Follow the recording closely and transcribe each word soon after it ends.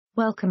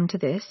Welcome to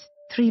this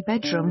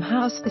 3-bedroom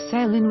house for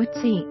sale in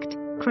Uitzicht,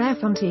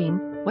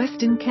 Kraaifontein,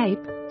 Western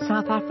Cape,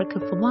 South Africa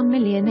for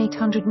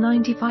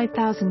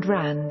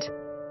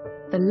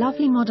R1,895,000. The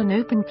lovely modern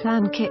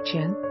open-plan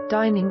kitchen,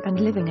 dining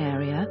and living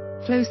area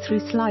flows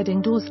through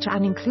sliding doors to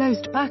an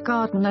enclosed back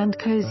garden and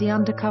cozy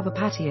undercover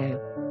patio.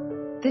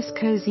 This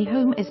cozy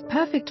home is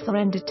perfect for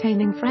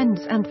entertaining friends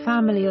and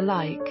family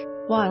alike,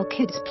 while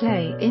kids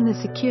play in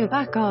a secure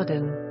back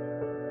garden.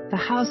 The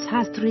house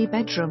has 3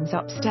 bedrooms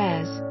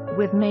upstairs,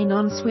 with main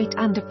ensuite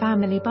and a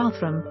family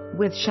bathroom,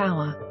 with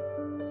shower.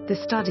 The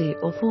study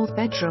or 4th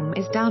bedroom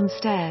is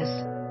downstairs.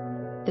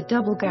 The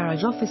double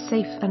garage offers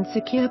safe and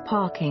secure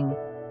parking.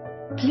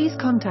 Please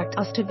contact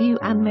us to view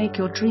and make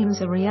your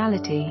dreams a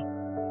reality.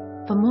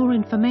 For more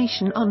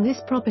information on this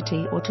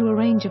property or to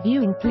arrange a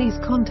viewing, please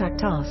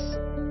contact us.